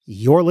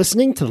You're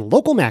listening to The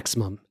Local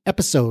Maximum,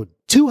 episode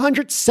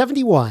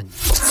 271.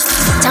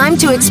 Time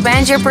to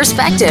expand your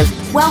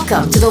perspective.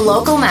 Welcome to The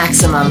Local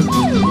Maximum.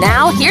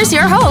 Now, here's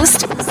your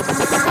host,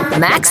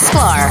 Max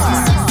Sklar.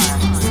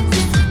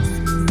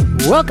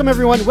 Welcome,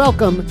 everyone.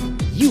 Welcome.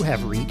 You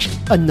have reached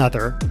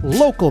another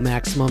Local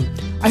Maximum.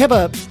 I have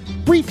a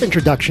brief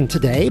introduction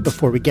today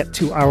before we get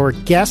to our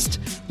guest,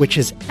 which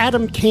is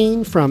Adam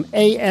Kane from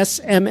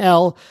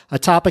ASML, a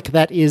topic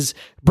that is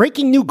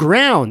breaking new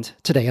ground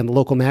today on the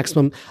Local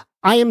Maximum.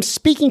 I am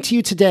speaking to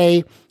you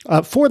today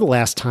for the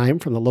last time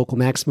from the Local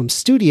Maximum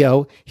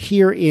studio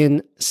here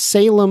in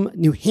Salem,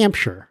 New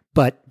Hampshire.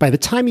 But by the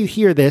time you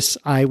hear this,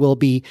 I will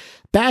be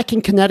back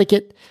in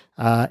Connecticut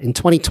in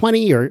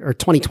 2020 or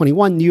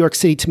 2021. New York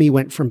City to me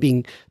went from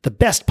being the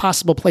best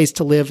possible place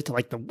to live to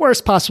like the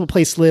worst possible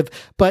place to live.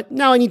 But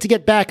now I need to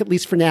get back, at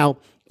least for now,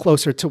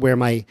 closer to where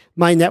my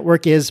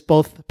network is,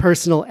 both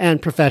personal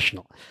and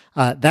professional.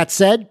 That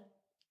said,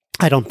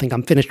 I don't think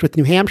I'm finished with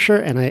New Hampshire,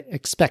 and I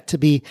expect to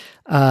be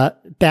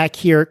back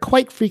here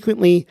quite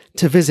frequently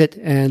to visit,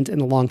 and in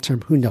the long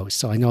term, who knows?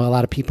 So I know a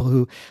lot of people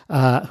who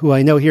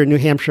I know here in New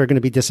Hampshire are going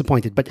to be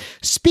disappointed. But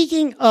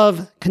speaking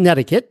of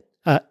Connecticut,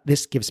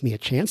 this gives me a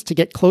chance to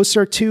get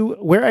closer to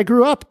where I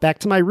grew up, back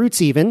to my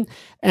roots even,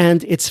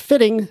 and it's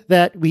fitting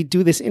that we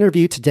do this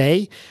interview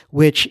today,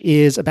 which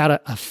is about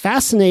a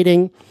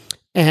fascinating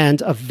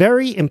and a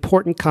very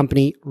important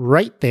company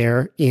right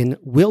there in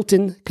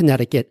Wilton,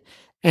 Connecticut.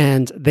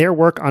 And their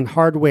work on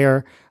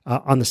hardware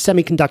on the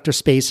semiconductor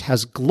space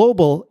has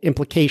global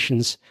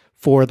implications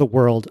for the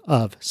world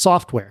of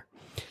software.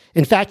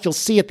 In fact, you'll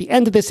see at the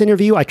end of this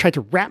interview, I tried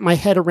to wrap my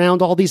head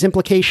around all these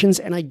implications,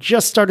 and I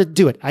just started to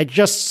do it. I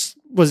just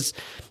was,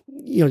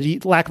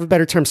 lack of a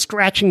better term,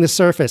 scratching the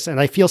surface, and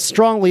I feel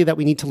strongly that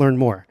we need to learn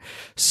more.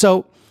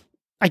 So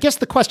I guess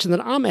the question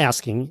that I'm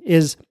asking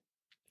is,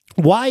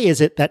 why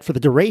is it that for the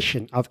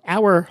duration of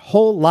our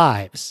whole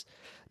lives,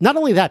 not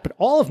only that, but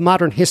all of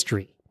modern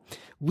history,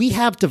 we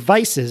have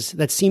devices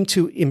that seem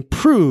to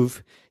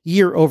improve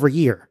year over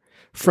year,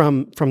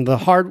 from the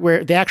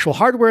hardware, the actual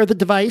hardware of the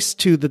device,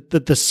 to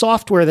the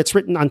software that's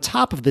written on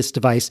top of this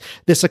device.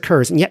 This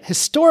occurs, and yet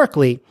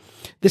historically,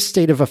 this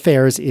state of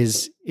affairs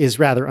is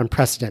rather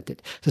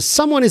unprecedented. So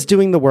someone is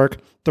doing the work,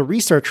 the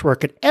research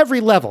work at every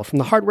level, from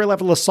the hardware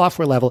level to the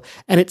software level,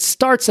 and it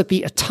starts at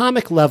the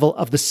atomic level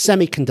of the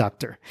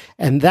semiconductor.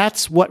 And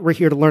that's what we're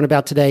here to learn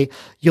about today.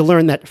 You'll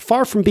learn that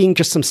far from being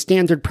just some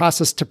standard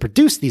process to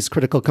produce these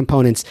critical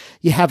components,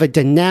 you have a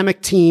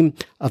dynamic team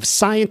of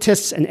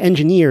scientists and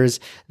engineers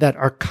that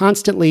are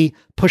constantly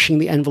pushing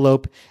the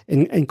envelope,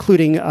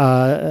 including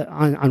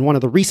on one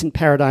of the recent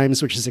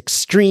paradigms, which is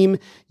extreme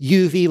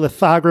UV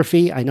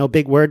lithography. I know,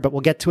 big word, but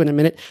we'll get to it in a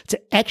minute,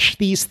 to etch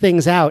these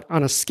things out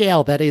on a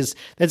scale that's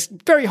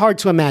very hard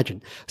to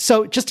imagine.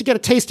 So just to get a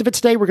taste of it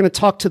today, we're going to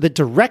talk to the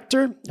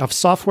Director of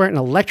Software and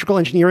Electrical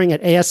Engineering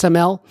at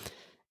ASML,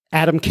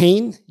 Adam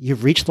Kane.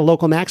 You've reached the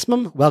Local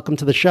Maximum. Welcome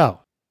to the show.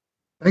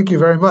 Thank you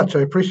very much.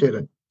 I appreciate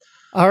it.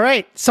 All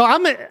right. So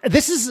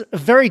this is a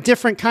very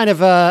different kind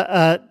of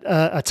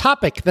a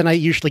topic than I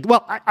usually,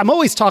 I'm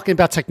always talking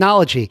about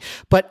technology,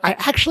 but I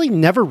actually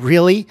never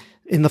really,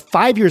 in the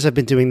 5 years I've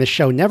been doing this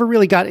show, never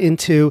really got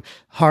into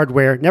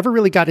hardware, never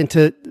really got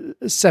into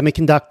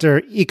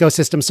semiconductor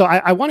ecosystem. So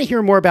I want to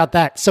hear more about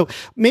that. So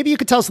maybe you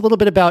could tell us a little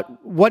bit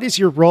about what is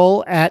your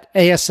role at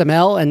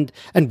ASML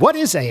and what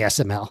is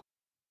ASML?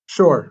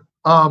 Sure.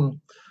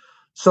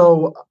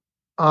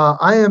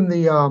 I am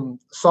the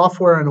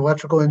software and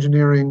electrical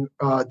engineering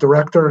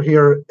director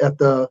here at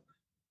the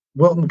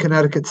Wilton,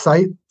 Connecticut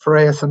site for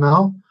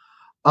ASML.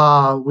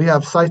 We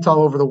have sites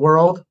all over the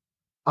world,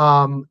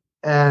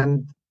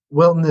 and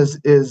Wilton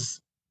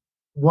is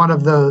one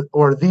of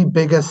the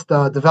biggest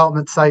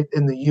development site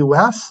in the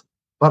U.S.,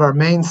 but our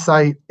main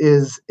site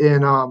is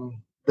in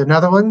the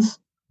Netherlands,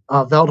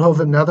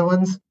 Veldhoven,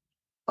 Netherlands.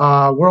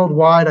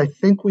 Worldwide, I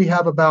think we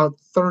have about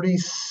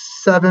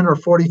 37 or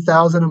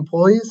 40,000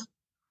 employees.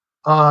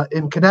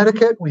 In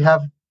Connecticut, we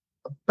have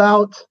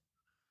about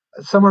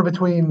somewhere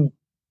between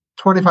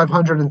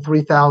 2,500 and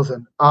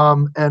 3,000.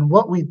 And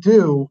what we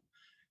do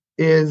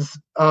is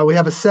we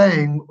have a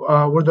saying,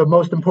 we're the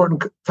most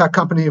important tech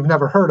company you've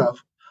never heard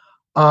of.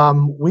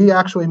 We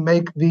actually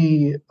make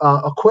the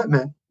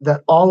equipment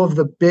that all of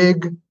the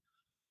big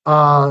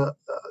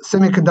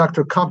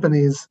semiconductor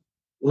companies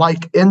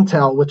like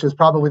Intel, which is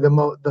probably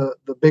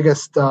the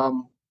biggest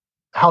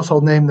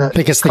household name that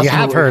you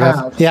have heard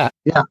of. Yeah.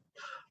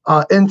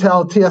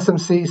 Intel,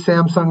 TSMC,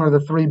 Samsung are the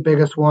three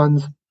biggest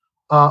ones.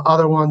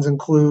 Other ones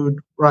include,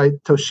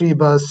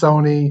 Toshiba,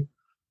 Sony,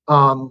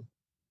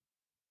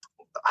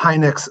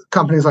 Hynix,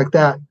 companies like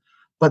that.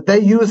 But they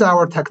use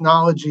our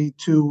technology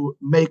to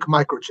make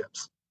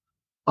microchips.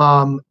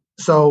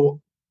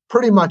 So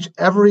pretty much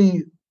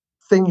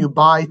everything you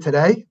buy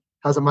today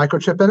has a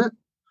microchip in it.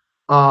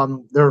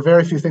 There are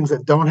very few things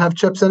that don't have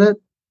chips in it.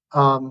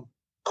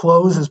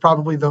 Clothes is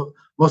probably the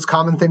most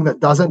common thing that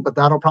doesn't, but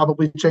that'll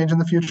probably change in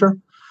the future.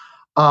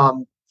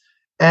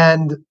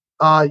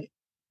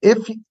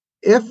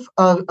 If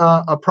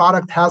a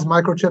product has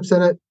microchips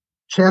in it,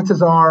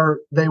 chances are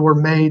they were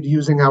made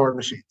using our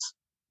machines.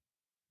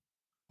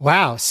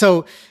 Wow.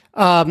 So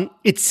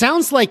it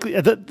sounds like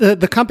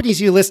the companies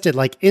you listed,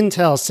 like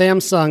Intel,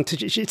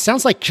 Samsung, it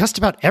sounds like just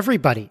about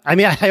everybody. I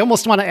mean, I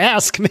almost want to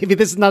ask, maybe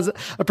this is not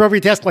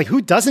appropriate to ask, like,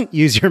 who doesn't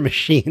use your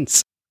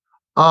machines?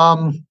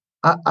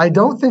 I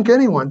don't think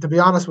anyone, to be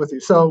honest with you.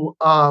 So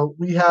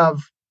we have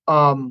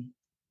a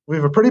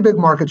pretty big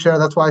market share.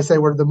 That's why I say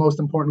we're the most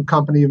important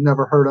company you've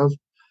never heard of.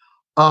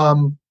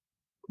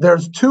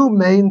 There's two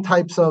main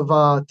types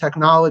of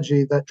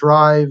technology that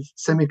drive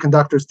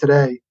semiconductors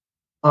today.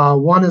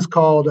 One is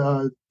called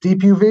deep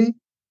UV,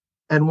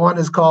 and one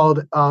is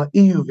called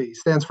EUV,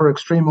 stands for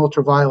extreme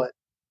ultraviolet.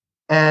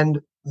 And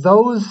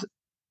those,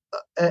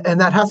 and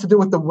that has to do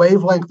with the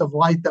wavelength of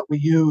light that we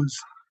use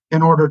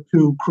in order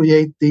to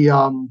create the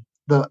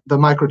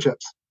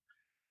microchips.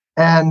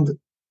 And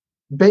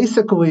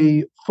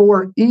basically,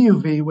 for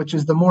EUV, which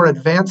is the more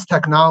advanced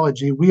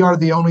technology, we are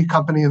the only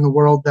company in the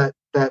world that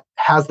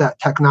has that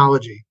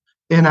technology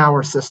in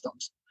our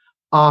systems.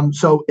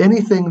 So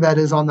anything that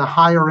is on the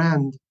higher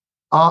end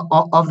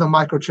of the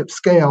microchip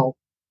scale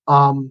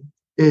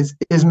is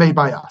made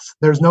by us.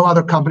 There's no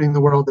other company in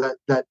the world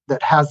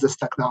that has this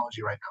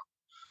technology right now.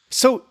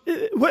 So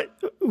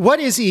what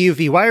is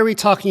EUV? Why are we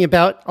talking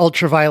about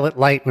ultraviolet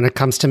light when it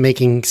comes to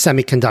making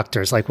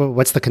semiconductors? Like,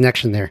 what's the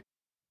connection there?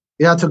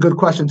 Yeah, it's a good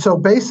question. So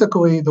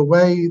basically, the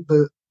way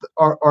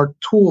our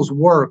tools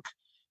work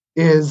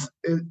is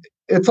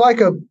it's like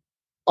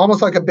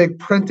almost like a big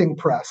printing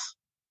press.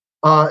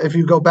 If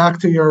you go back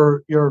to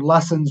your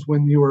lessons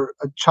when you were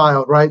a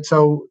child, right?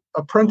 So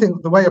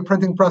the way a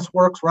printing press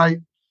works, right?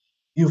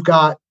 You've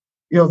got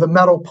the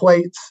metal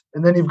plates,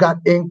 and then you've got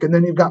ink, and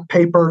then you've got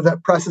paper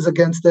that presses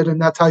against it,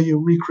 and that's how you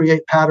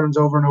recreate patterns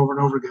over and over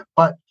and over again.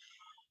 But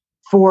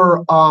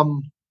for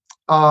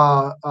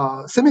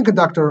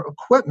semiconductor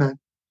equipment,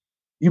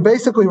 you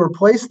basically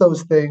replace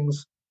those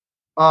things.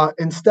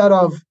 Instead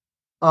of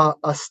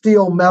a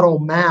steel metal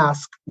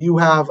mask, you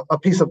have a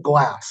piece of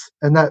glass,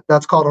 and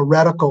that's called a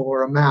reticle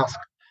or a mask.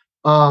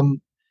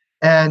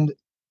 And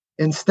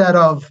instead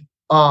of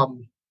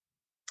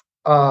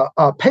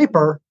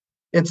paper,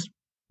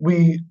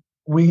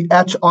 we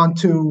etch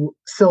onto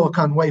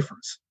silicon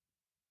wafers.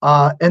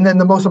 And then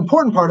the most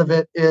important part of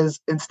it is,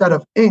 instead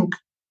of ink,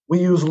 we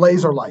use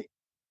laser light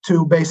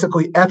to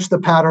basically etch the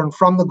pattern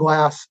from the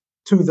glass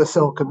to the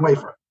silicon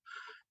wafer.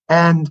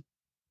 And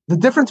the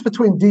difference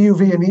between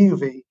DUV and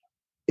EUV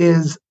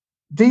is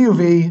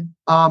DUV.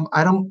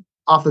 I don't,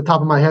 off the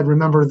top of my head,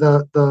 remember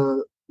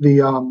the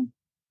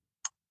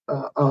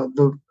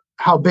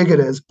how big it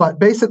is, but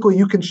basically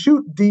you can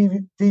shoot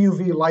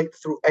DUV light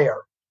through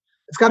air.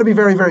 It's got to be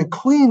very, very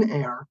clean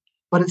air,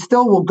 but it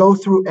still will go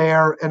through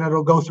air and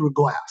it'll go through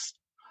glass.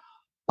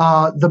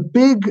 The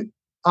big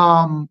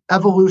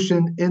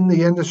evolution in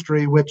the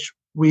industry, which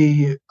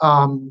we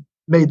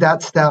made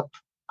that step,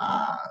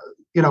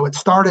 it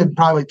started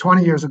probably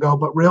 20 years ago,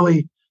 but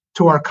really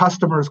to our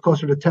customers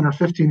closer to 10 or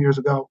 15 years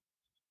ago,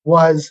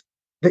 was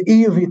the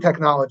EUV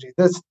technology.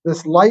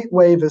 This light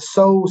wave is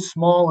so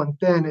small and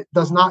thin, it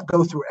does not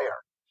go through air.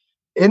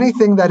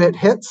 Anything that it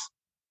hits,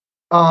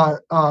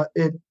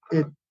 it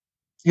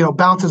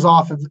bounces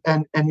off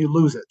and you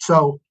lose it.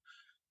 So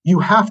you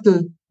have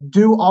to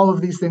do all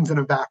of these things in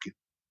a vacuum.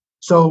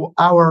 So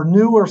our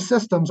newer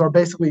systems are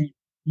basically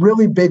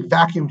really big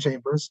vacuum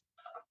chambers,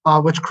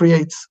 which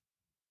creates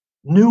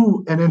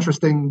new and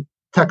interesting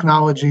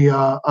technology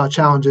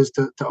challenges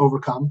to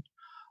overcome.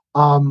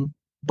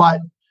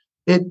 But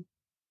it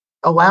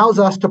allows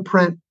us to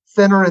print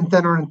thinner and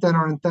thinner and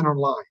thinner and thinner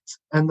lines.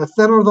 And the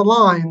thinner the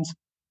lines,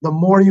 the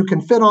more you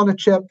can fit on a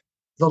chip,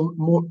 the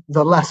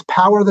less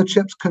power the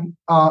chips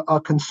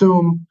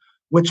consume,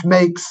 which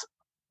makes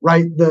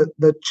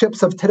the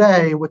chips of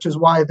today, which is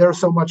why they're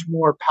so much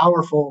more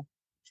powerful,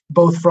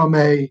 both from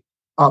a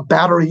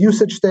battery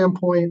usage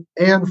standpoint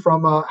and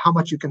from how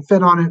much you can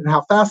fit on it and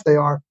how fast they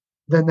are,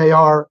 than they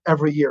are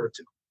every year or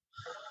two.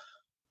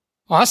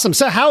 Awesome.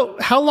 So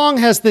how long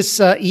has this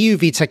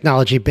EUV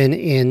technology been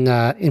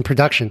in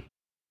production?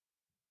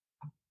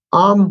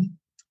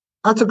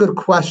 That's a good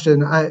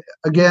question. I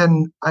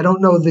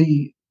don't know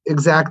the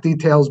exact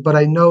details, but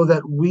I know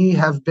that we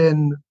have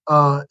been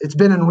it's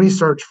been in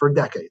research for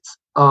decades.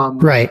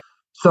 Right.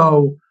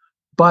 So,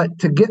 but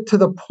to get to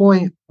the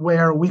point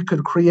where we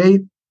could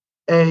create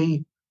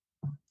a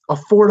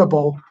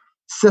affordable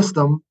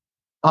system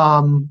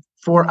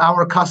for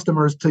our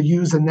customers to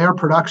use in their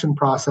production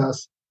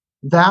process,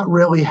 that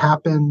really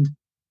happened.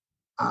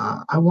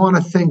 I want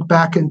to think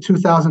back in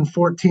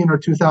 2014 or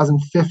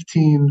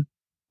 2015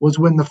 was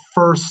when the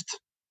first,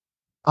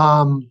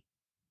 and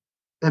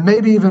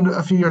maybe even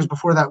a few years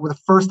before that, when the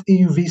first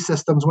EUV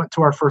systems went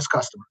to our first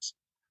customers.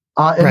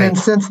 And then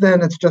since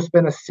then, it's just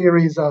been a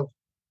series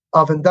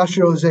of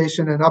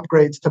industrialization and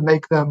upgrades to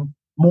make them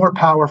more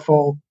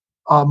powerful,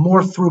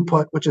 more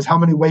throughput, which is how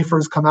many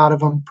wafers come out of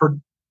them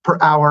per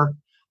hour,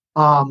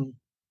 and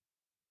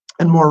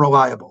more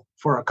reliable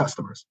for our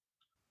customers.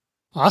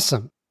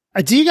 Awesome.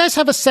 Do you guys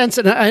have a sense,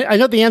 and I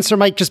know the answer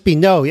might just be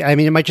no. I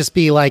mean, it might just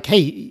be like,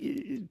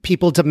 hey,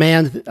 people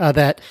demand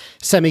that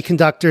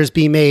semiconductors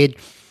be made,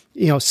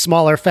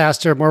 smaller,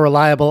 faster, more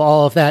reliable,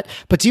 all of that.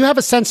 But do you have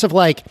a sense of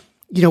like,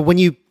 when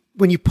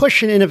you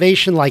push an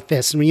innovation like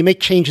this and when you make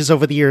changes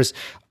over the years,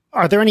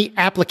 are there any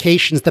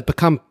applications that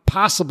become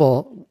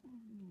possible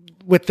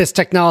with this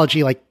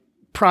technology, like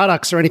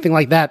products or anything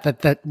like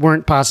that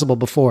weren't possible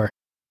before?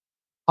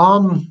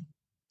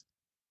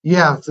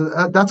 Yeah,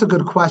 so that's a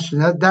good question.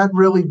 That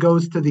really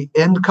goes to the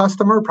end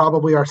customer,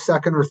 probably our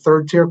second or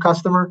third tier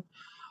customer.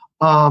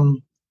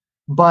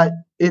 But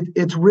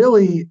it's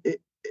really,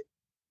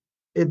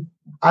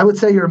 I would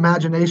say your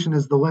imagination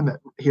is the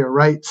limit here,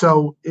 right?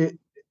 So,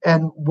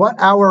 and what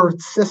our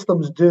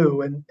systems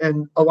do,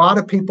 and a lot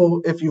of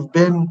people, if you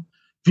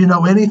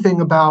know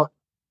anything about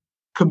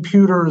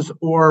computers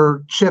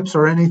or chips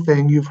or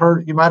anything, you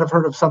might have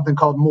heard of something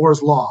called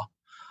Moore's Law.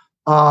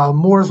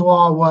 Moore's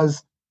Law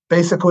was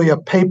basically a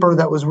paper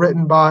that was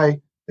written by, I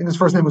think his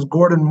first name was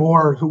Gordon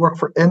Moore, who worked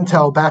for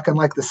Intel back in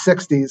like the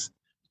 60s.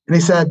 And he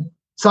said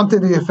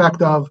something to the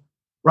effect of,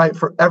 right,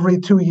 for every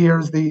 2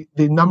 years, the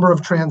number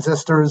of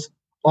transistors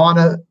on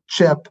a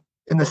chip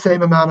in the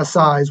same amount of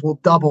size will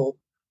double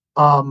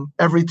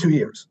every 2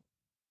 years.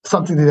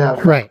 Something to that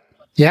effect. Right.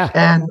 Yeah.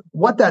 And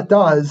what that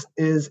does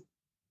is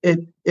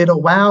it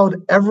allowed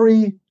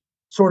every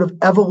sort of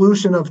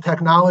evolution of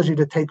technology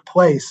to take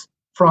place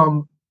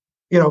from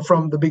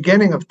the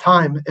beginning of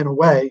time in a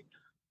way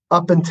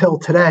up until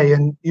today.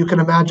 And you can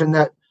imagine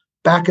that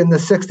back in the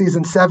 60s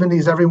and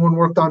 70s, everyone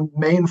worked on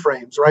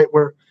mainframes, right?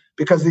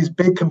 Because these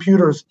big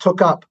computers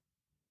took up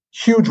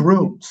huge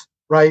rooms,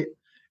 right?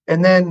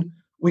 And then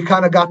we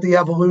kind of got the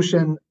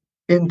evolution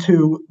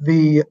into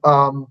the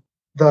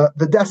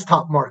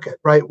desktop market,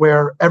 right?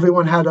 Where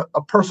everyone had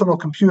a personal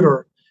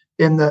computer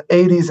in the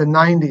 80s and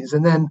 90s.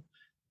 And then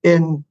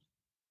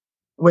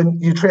when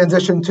you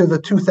transition to the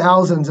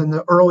 2000s and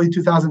the early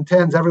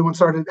 2010s, everyone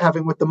started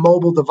having with the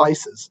mobile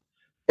devices.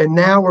 And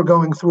now we're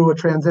going through a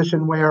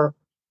transition where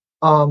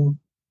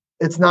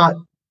it's not,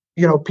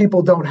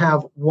 people don't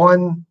have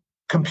one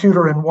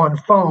computer and one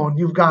phone.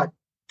 You've got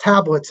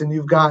tablets and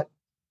you've got,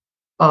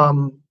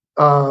 mobile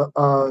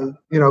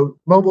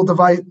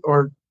device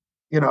or,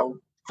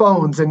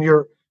 phones and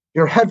your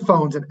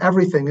headphones and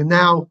everything. And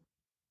now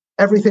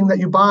everything that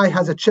you buy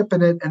has a chip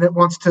in it and it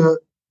wants to,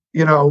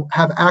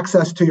 have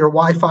access to your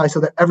Wi-Fi so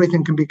that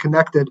everything can be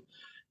connected,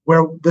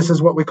 where this is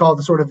what we call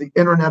the sort of the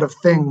Internet of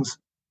Things,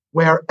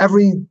 where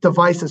every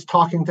device is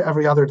talking to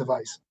every other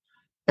device.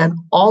 And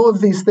all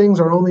of these things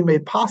are only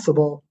made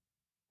possible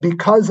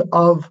because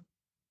of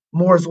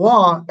Moore's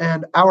Law,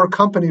 and our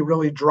company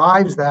really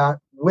drives that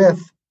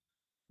with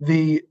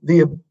the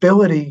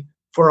ability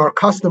for our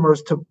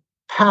customers to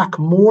pack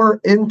more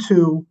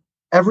into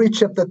every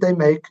chip that they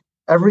make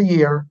every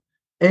year.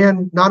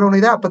 And not only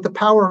that, but the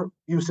power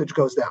usage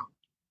goes down.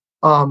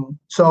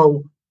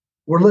 So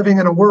we're living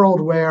in a world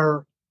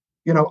where,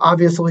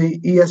 obviously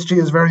ESG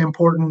is very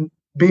important.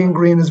 Being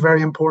green is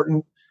very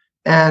important.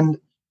 And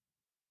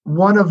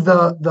one of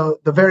the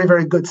very,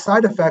 very good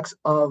side effects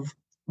of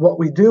what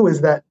we do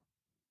is that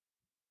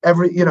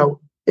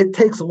it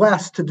takes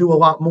less to do a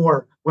lot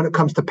more when it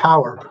comes to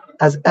power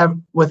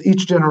with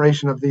each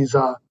generation of these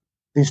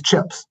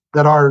chips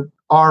that our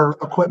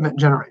equipment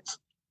generates.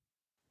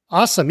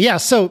 Awesome. Yeah.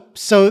 So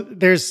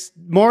there's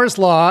Moore's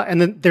Law,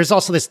 and then there's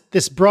also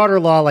this broader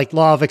law, like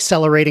law of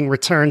accelerating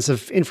returns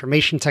of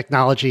information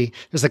technology.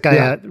 There's a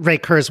guy, Ray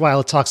Kurzweil,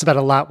 who talks about it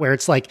a lot, where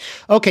it's like,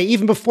 okay,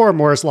 even before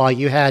Moore's Law,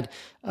 you had,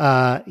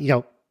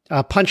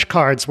 punch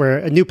cards, where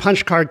a new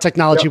punch card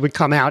technology would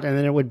come out, and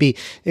then it would be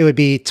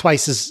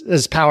twice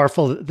as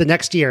powerful the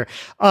next year.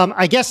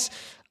 I guess.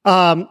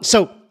 My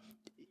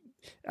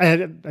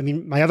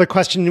other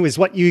question was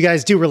what you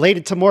guys do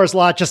related to Moore's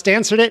Law. Just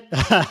answered it.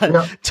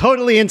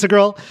 Totally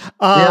integral.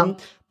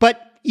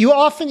 But you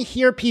often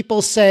hear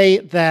people say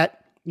that,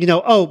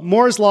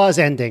 Moore's Law is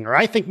ending, or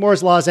I think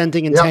Moore's Law is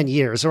ending in 10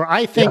 years, or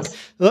I think,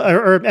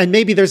 and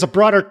maybe there's a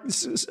broader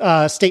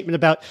statement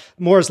about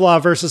Moore's Law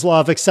versus law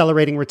of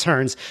accelerating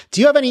returns.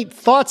 Do you have any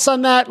thoughts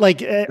on that?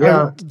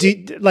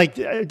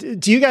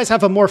 Do you guys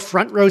have a more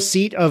front row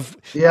seat of,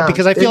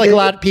 because I feel like a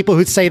lot of people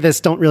who say this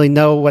don't really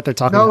know what they're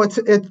talking about.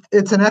 No,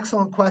 it's an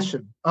excellent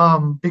question.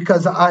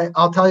 Because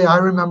I'll tell you, I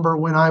remember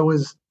when I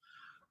was,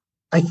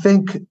 I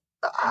think,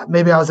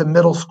 maybe I was in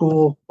middle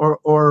school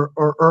or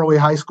early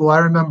high school. I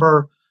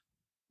remember,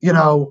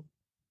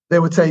 they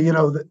would say,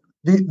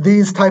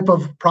 these type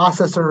of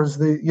processors,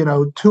 the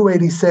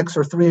 286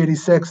 or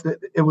 386,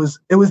 it was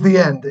the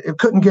end. It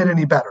couldn't get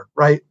any better,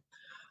 right?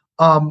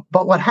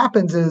 But what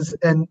happens is,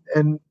 and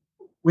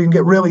we can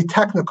get really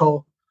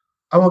technical.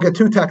 I won't get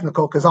too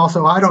technical because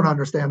also I don't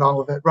understand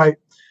all of it, right?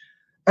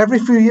 Every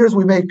few years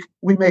we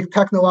make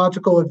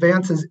technological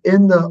advances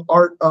in the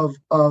art of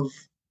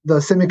the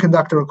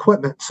semiconductor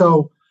equipment.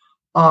 So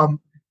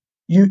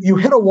you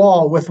hit a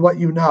wall with what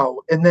you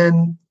know. And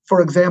then,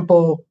 for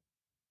example,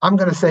 I'm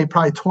going to say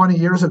probably 20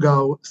 years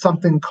ago,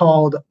 something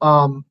called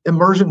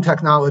immersion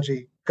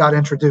technology got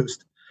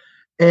introduced.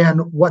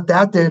 And what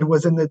that did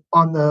was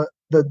on the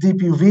deep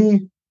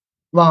UV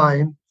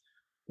line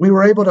we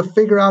were able to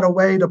figure out a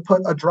way to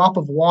put a drop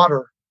of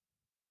water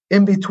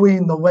in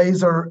between the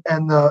laser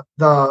and the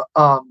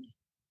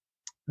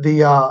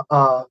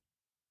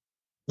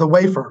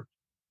wafer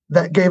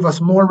that gave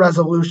us more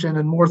resolution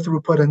and more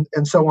throughput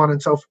and so on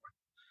and so forth.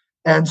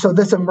 And so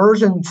this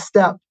immersion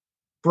step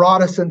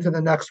brought us into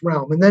the next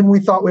realm. And then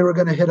we thought we were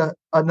going to hit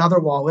another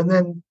wall. And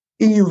then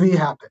EUV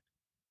happened.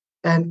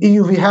 And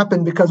EUV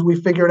happened because we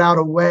figured out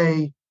a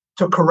way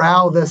to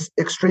corral this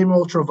extreme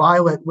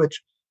ultraviolet, which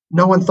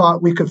no one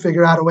thought we could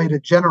figure out a way to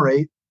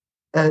generate,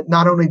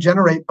 not only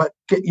generate, but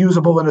get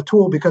usable in a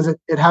tool, because it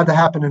had to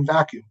happen in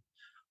vacuum.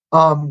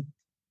 And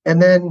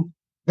then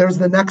there's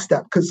the next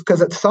step, because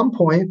at some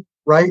point,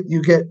 right,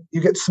 you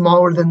get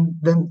smaller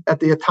than at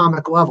the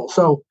atomic level.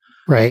 So,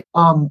 right.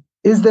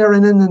 Is there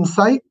an end in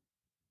sight?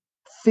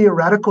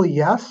 Theoretically,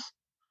 yes.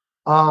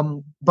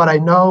 But I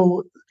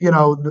know,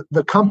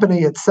 the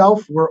company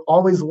itself, we're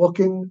always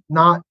looking,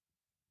 not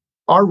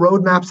our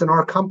roadmaps in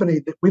our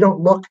company, we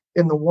don't look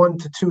in the 1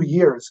 to 2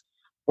 years.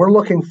 We're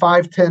looking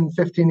 5, 10,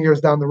 15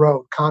 years down the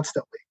road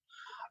constantly.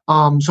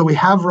 So we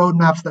have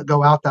roadmaps that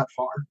go out that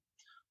far.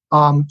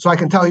 So I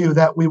can tell you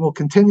that we will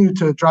continue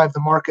to drive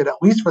the market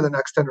at least for the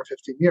next 10 or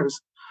 15 years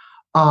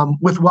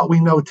with what we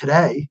know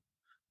today.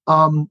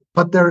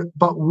 But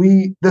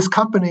this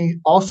company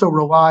also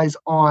relies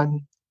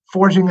on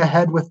forging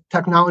ahead with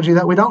technology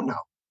that we don't know.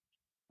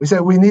 We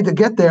say we need to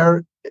get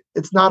there.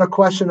 It's not a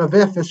question of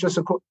if, it's just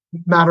a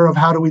matter of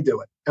how do we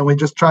do it. And we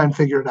just try and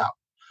figure it out.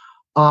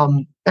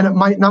 And it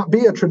might not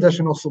be a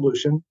traditional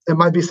solution. It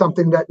might be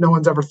something that no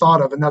one's ever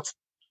thought of. And that's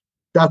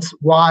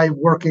why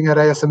working at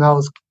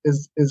ASML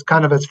is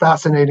kind of as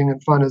fascinating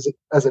and fun as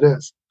it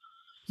is.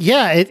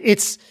 Yeah,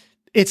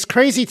 it's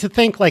crazy to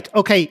think like,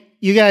 okay,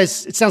 you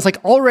guys, it sounds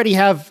like already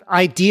have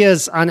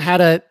ideas on how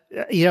to,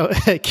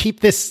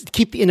 keep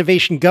the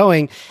innovation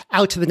going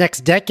out to the next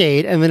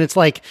decade. And then it's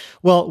like,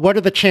 well, what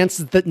are the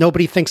chances that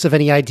nobody thinks of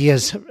any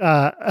ideas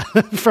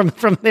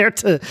from there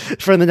to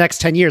for the next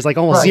 10 years? Like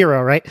almost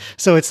zero, right?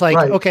 So it's like,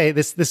 okay,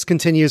 this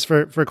continues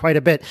for quite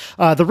a bit.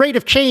 The rate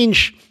of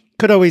change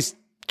could always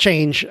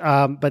change,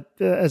 but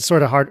it's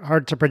sort of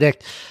hard to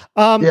predict.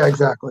 Yeah,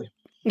 exactly.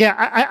 Yeah,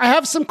 I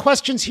have some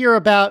questions here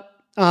about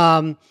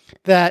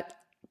that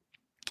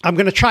I'm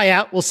going to try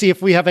out. We'll see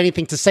if we have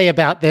anything to say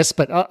about this.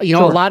 But,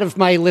 sure. A lot of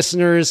my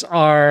listeners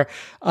are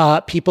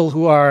people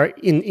who are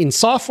in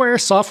software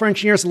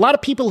engineers, a lot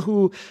of people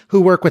who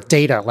work with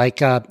data,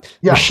 like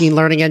machine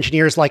learning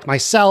engineers like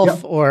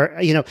myself, or,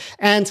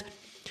 and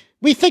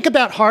we think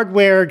about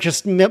hardware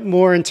just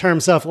more in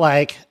terms of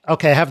like,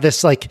 okay, I have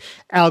this like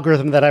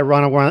algorithm that I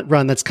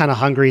run that's kind of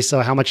hungry.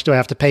 So how much do I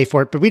have to pay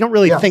for it? But we don't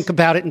really think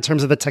about it in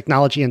terms of the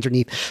technology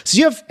underneath. So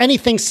do you have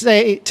anything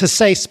to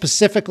say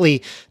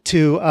specifically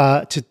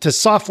to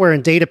software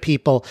and data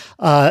people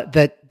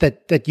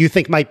that you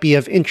think might be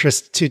of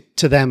interest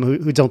to them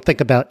who don't think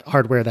about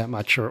hardware that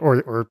much,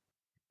 or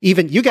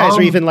even you guys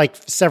are even like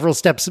several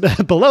steps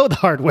below the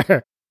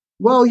hardware?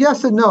 Well,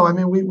 yes and no. I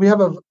mean, we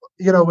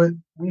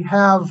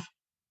have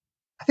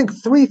I think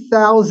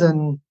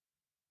 3,000,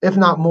 if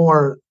not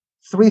more,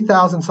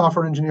 3,000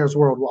 software engineers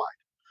worldwide.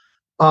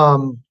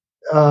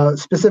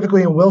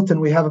 Specifically in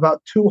Wilton, we have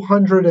about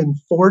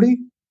 240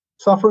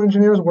 software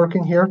engineers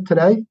working here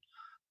today.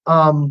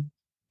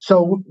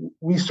 So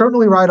we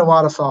certainly write a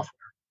lot of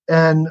software,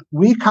 and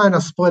we kind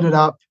of split it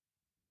up.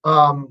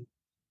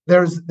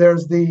 There's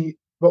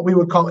what we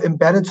would call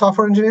embedded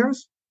software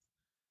engineers,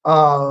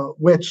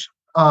 which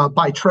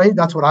by trade,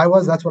 that's what I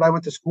was. That's what I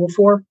went to school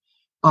for.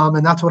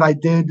 And that's what I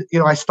did.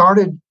 I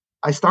started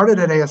at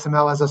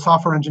ASML as a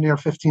software engineer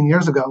 15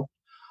 years ago.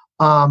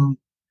 And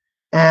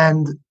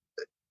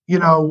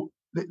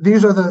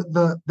these are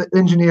the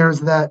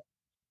engineers that,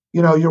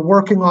 you're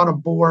working on a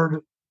board,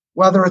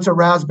 whether it's a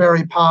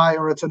Raspberry Pi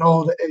or it's an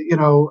old,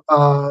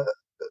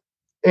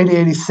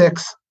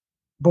 8086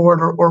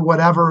 board or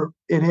whatever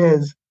it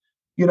is.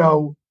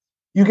 You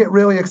get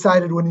really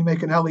excited when you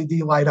make an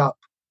LED light up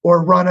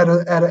or run at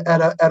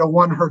a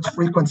 1 hertz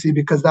frequency,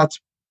 because that's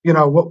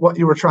what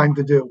you were trying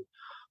to do.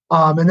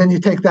 And then you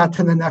take that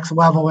to the next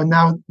level, and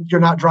now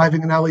you're not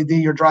driving an LED,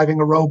 you're driving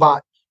a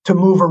robot to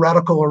move a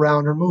reticle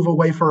around or move a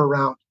wafer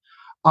around.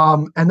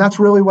 And that's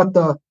really what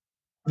the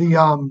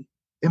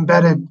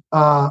embedded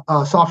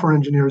software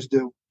engineers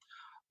do.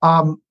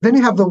 Then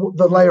you have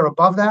the layer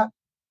above that,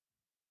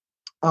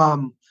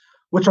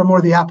 which are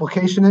more the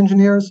application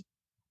engineers.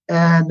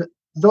 And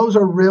those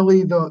are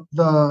really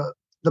the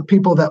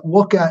people that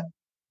look at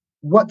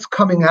what's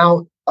coming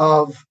out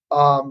of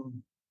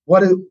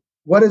what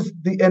is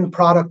the end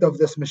product of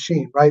this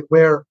machine, right?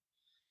 Where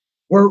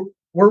we're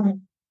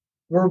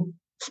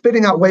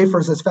spitting out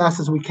wafers as fast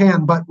as we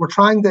can, but we're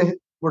trying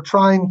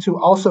to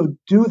also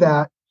do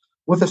that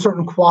with a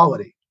certain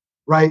quality,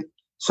 right?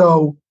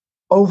 So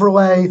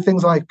overlay,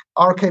 things like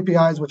our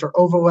KPIs, which are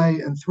overlay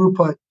and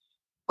throughput,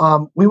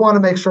 we want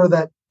to make sure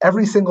that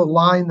every single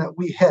line that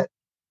we hit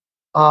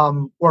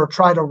or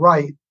try to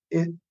write,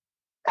 it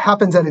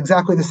happens at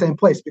exactly the same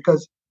place,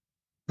 because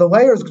the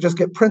layers just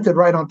get printed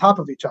right on top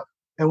of each other.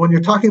 And when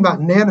you're talking about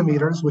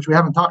nanometers, which we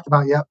haven't talked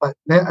about yet, but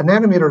a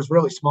nanometer is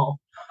really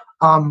small.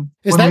 When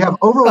we have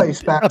overlay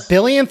specs, a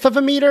billionth of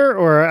a meter,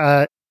 or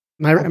am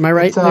I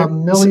right? It's a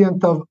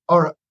millionth of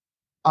a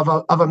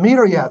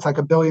meter. Yeah, it's like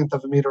a billionth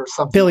of a meter or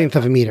something. Billionth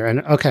of a meter,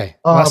 and okay,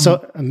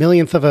 so a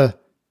millionth of a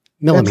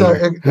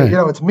millimeter.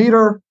 It's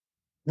meter,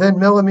 then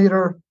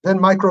millimeter,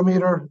 then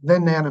micrometer,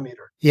 then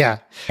nanometer. Yeah.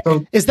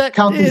 So is that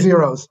counting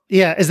zeros?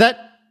 Yeah. Is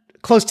that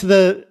close to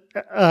the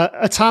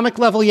atomic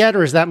level yet,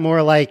 or is that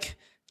more like?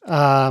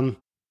 I'm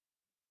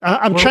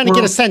trying to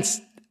get a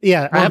sense.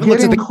 Yeah, I haven't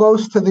getting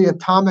close to the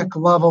atomic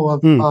level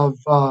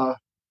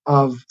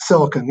of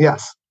silicon.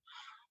 Yes.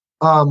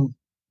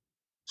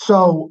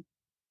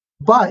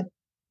 But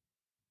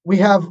we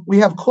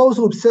have closed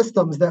loop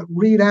systems that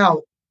read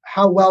out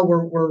how well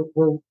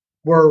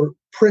we're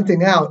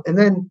printing out, and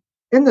then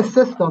in the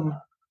system,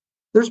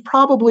 there's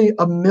probably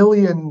 1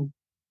 million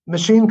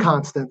machine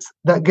constants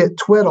that get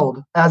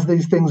twiddled as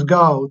these things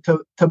go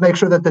to make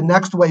sure that the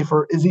next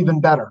wafer is even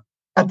better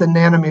at the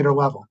nanometer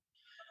level.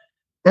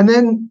 And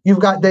then you've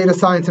got data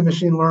science and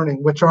machine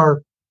learning, which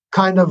are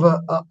kind of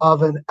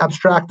an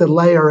abstracted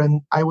layer.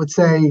 And I would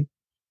say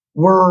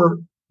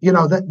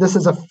this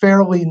is a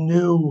fairly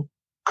new,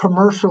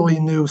 commercially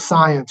new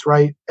science,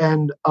 right?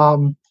 And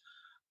for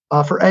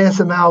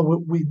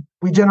ASML, we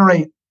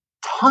generate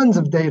tons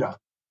of data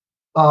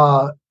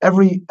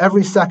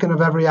every second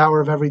of every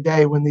hour of every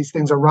day when these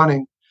things are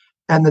running.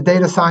 And the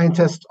data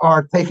scientists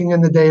are taking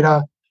in the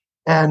data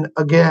and,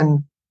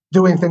 again,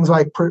 doing things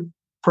like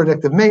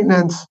predictive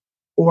maintenance,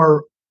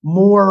 or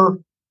more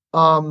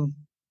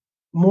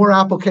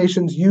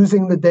applications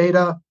using the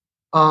data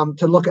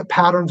to look at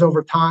patterns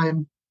over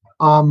time.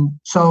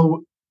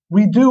 So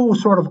we do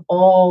sort of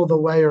all the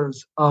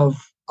layers of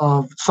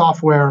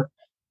software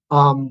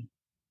at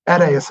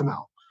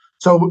ASML.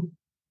 So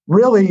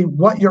really,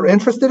 what you're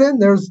interested in,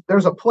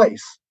 there's a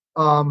place.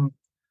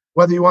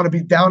 Whether you want to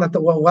be down at the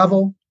low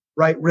level,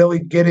 right, really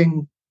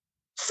getting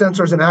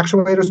sensors and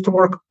actuators to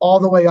work,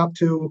 all the way up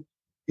to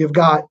you've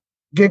got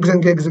gigs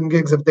and gigs and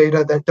gigs of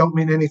data that don't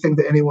mean anything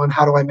to anyone.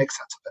 How do I make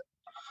sense of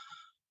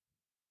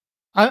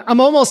it?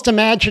 I'm almost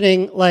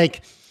imagining,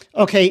 like,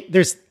 okay,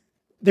 there's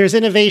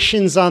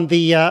innovations on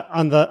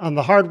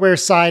the hardware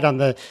side, on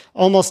the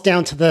almost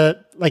down to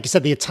the, like you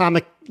said, the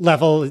atomic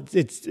level.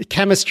 It's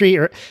chemistry,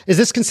 or is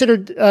this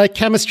considered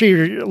chemistry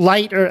or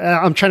light? Or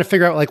I'm trying to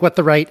figure out like what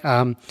the right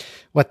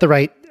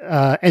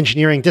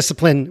engineering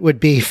discipline would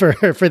be for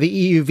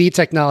the EUV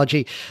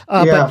technology.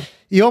 But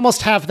you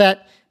almost have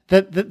that.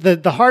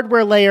 The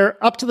hardware layer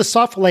up to the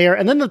software layer,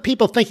 and then the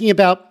people thinking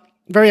about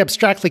very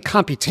abstractly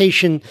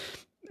computation,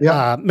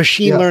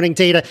 machine learning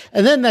data,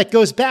 and then that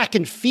goes back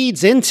and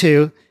feeds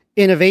into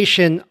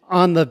innovation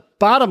on the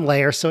bottom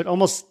layer. So it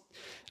almost,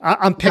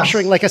 I'm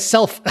picturing like a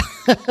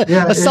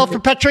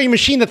self-perpetuating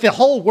machine that the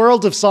whole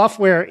world of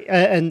software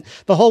and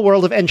the whole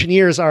world of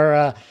engineers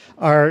are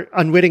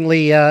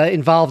unwittingly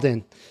involved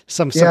in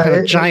some kind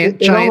of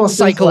giant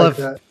cycle of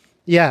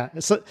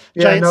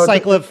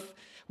cycle of.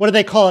 What do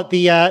they call it?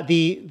 The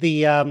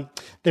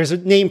there's a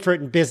name for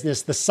it in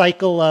business. The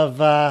cycle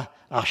of I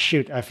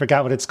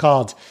forgot what it's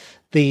called.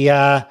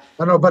 I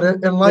don't know,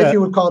 but in life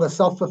you would call it a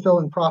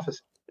self-fulfilling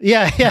prophecy.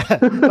 Yeah.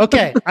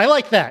 Okay, I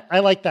like that. I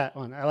like that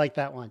one.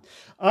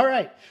 All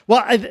right.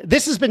 Well,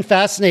 this has been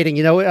fascinating.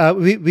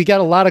 We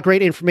got a lot of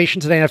great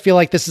information today, and I feel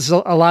like this is a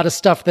lot of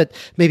stuff that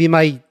maybe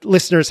my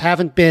listeners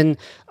haven't been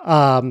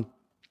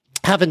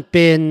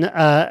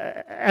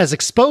as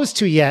exposed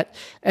to yet,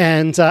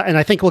 and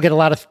I think we'll get a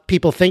lot of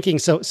people thinking.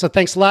 So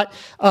thanks a lot.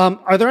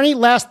 Are there any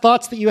last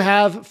thoughts that you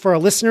have for our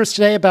listeners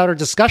today about our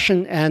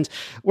discussion, and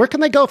where can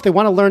they go if they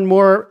want to learn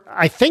more?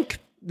 I think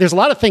there's a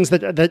lot of things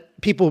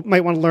that people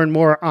might want to learn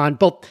more on,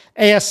 both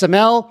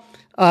ASML,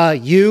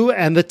 you,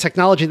 and the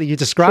technology that you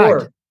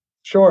described.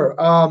 Sure.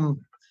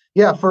 From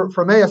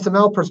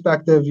ASML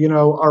perspective,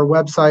 our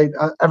website.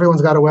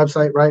 Everyone's got a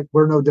website, right?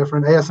 We're no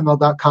different.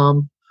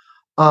 ASML.com.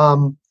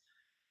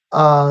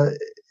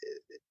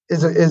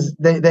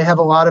 They have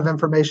a lot of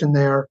information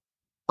there.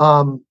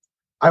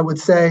 I would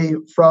say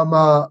from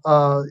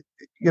an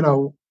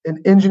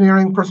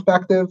engineering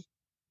perspective,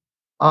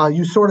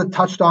 you sort of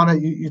touched on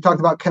it. You talked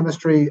about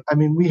chemistry. I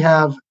mean,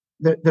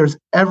 there's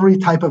every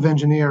type of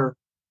engineer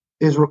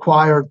is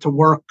required to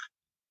work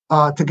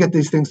to get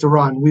these things to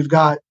run. We've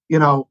got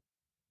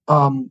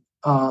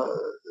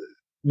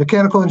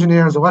mechanical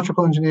engineers,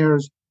 electrical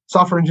engineers,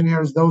 software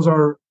engineers. Those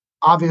are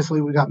obviously,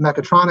 we got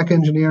mechatronic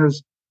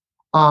engineers.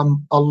 A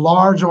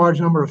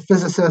large number of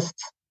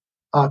physicists,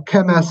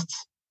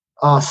 chemists,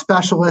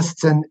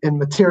 specialists in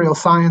material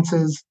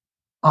sciences.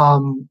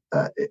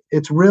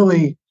 It's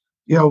really,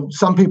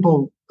 some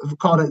people have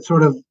called it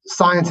sort of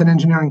science and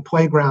engineering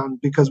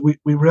playground, because we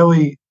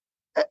really,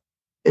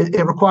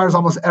 it requires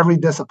almost every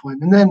discipline.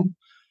 And then,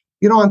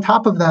 on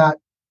top of that,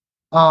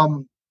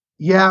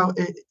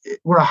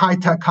 we're a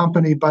high-tech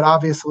company, but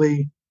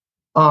obviously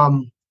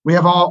we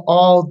have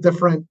all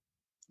different,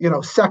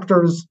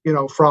 sectors,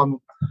 from,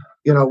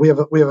 we have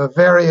a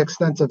very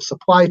extensive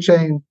supply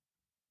chain,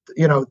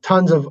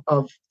 tons of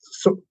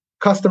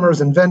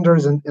customers and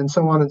vendors and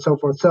so on and so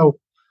forth. So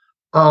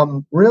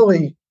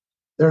really,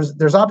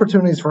 there's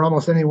opportunities for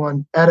almost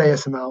anyone at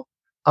ASML.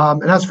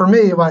 And as for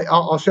me,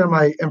 I'll share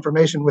my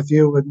information with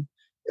you. And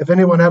if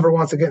anyone ever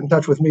wants to get in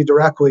touch with me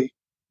directly,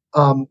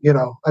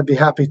 I'd be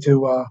happy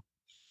to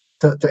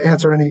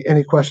answer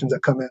any questions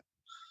that come in.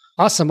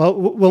 Awesome.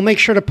 We'll make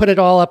sure to put it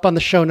all up on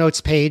the show notes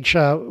page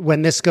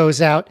when this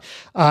goes out.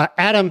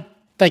 Adam,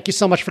 thank you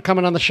so much for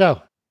coming on the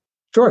show.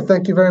 Sure.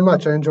 Thank you very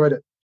much. I enjoyed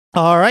it.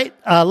 All right.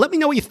 Let me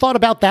know what you thought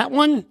about that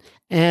one.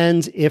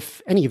 And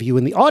if any of you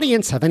in the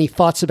audience have any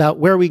thoughts about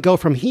where we go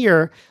from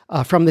here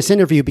from this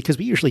interview, because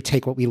we usually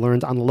take what we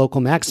learned on the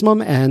Local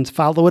Maximum and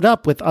follow it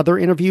up with other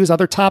interviews,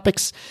 other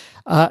topics.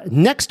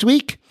 Next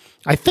week,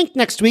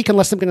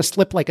 unless I'm going to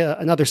slip like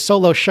another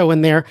solo show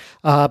in there,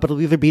 but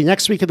it'll either be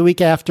next week or the week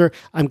after,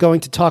 I'm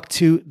going to talk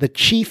to the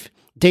chief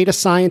data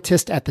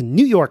scientist at the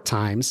New York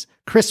Times,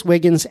 Chris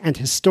Wiggins, and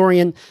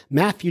historian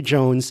Matthew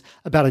Jones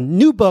about a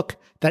new book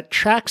that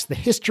tracks the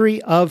history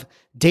of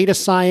data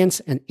science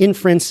and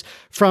inference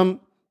from,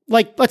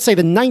 let's say,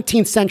 the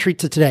 19th century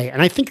to today.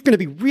 And I think you're going to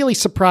be really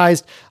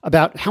surprised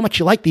about how much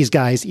you like these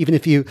guys, even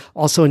if you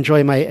also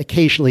enjoy my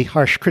occasionally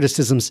harsh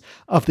criticisms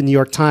of the New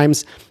York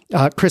Times.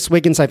 Chris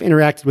Wiggins, I've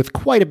interacted with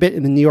quite a bit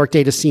in the New York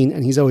data scene,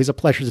 and he's always a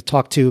pleasure to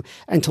talk to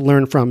and to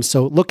learn from.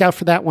 So look out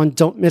for that one.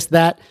 Don't miss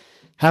that.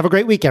 Have a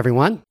great week,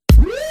 everyone.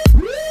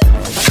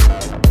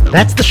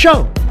 That's the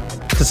show.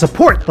 To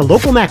support the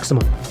Local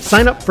Maximum,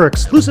 sign up for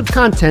exclusive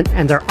content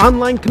and our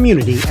online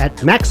community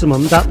at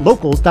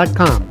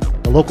maximum.locals.com.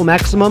 The Local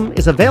Maximum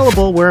is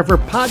available wherever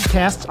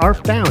podcasts are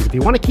found. If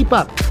you want to keep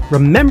up,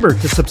 remember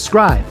to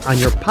subscribe on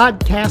your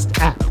podcast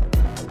app.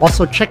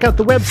 Also, check out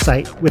the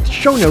website with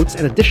show notes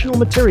and additional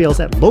materials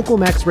at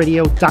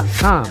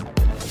localmaxradio.com.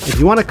 If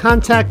you want to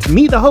contact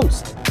me, the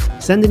host,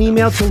 send an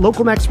email to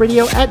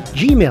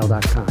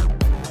localmaxradio@gmail.com.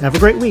 Have a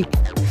great week.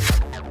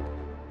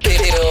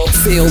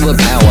 Feel the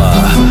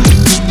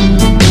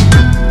power.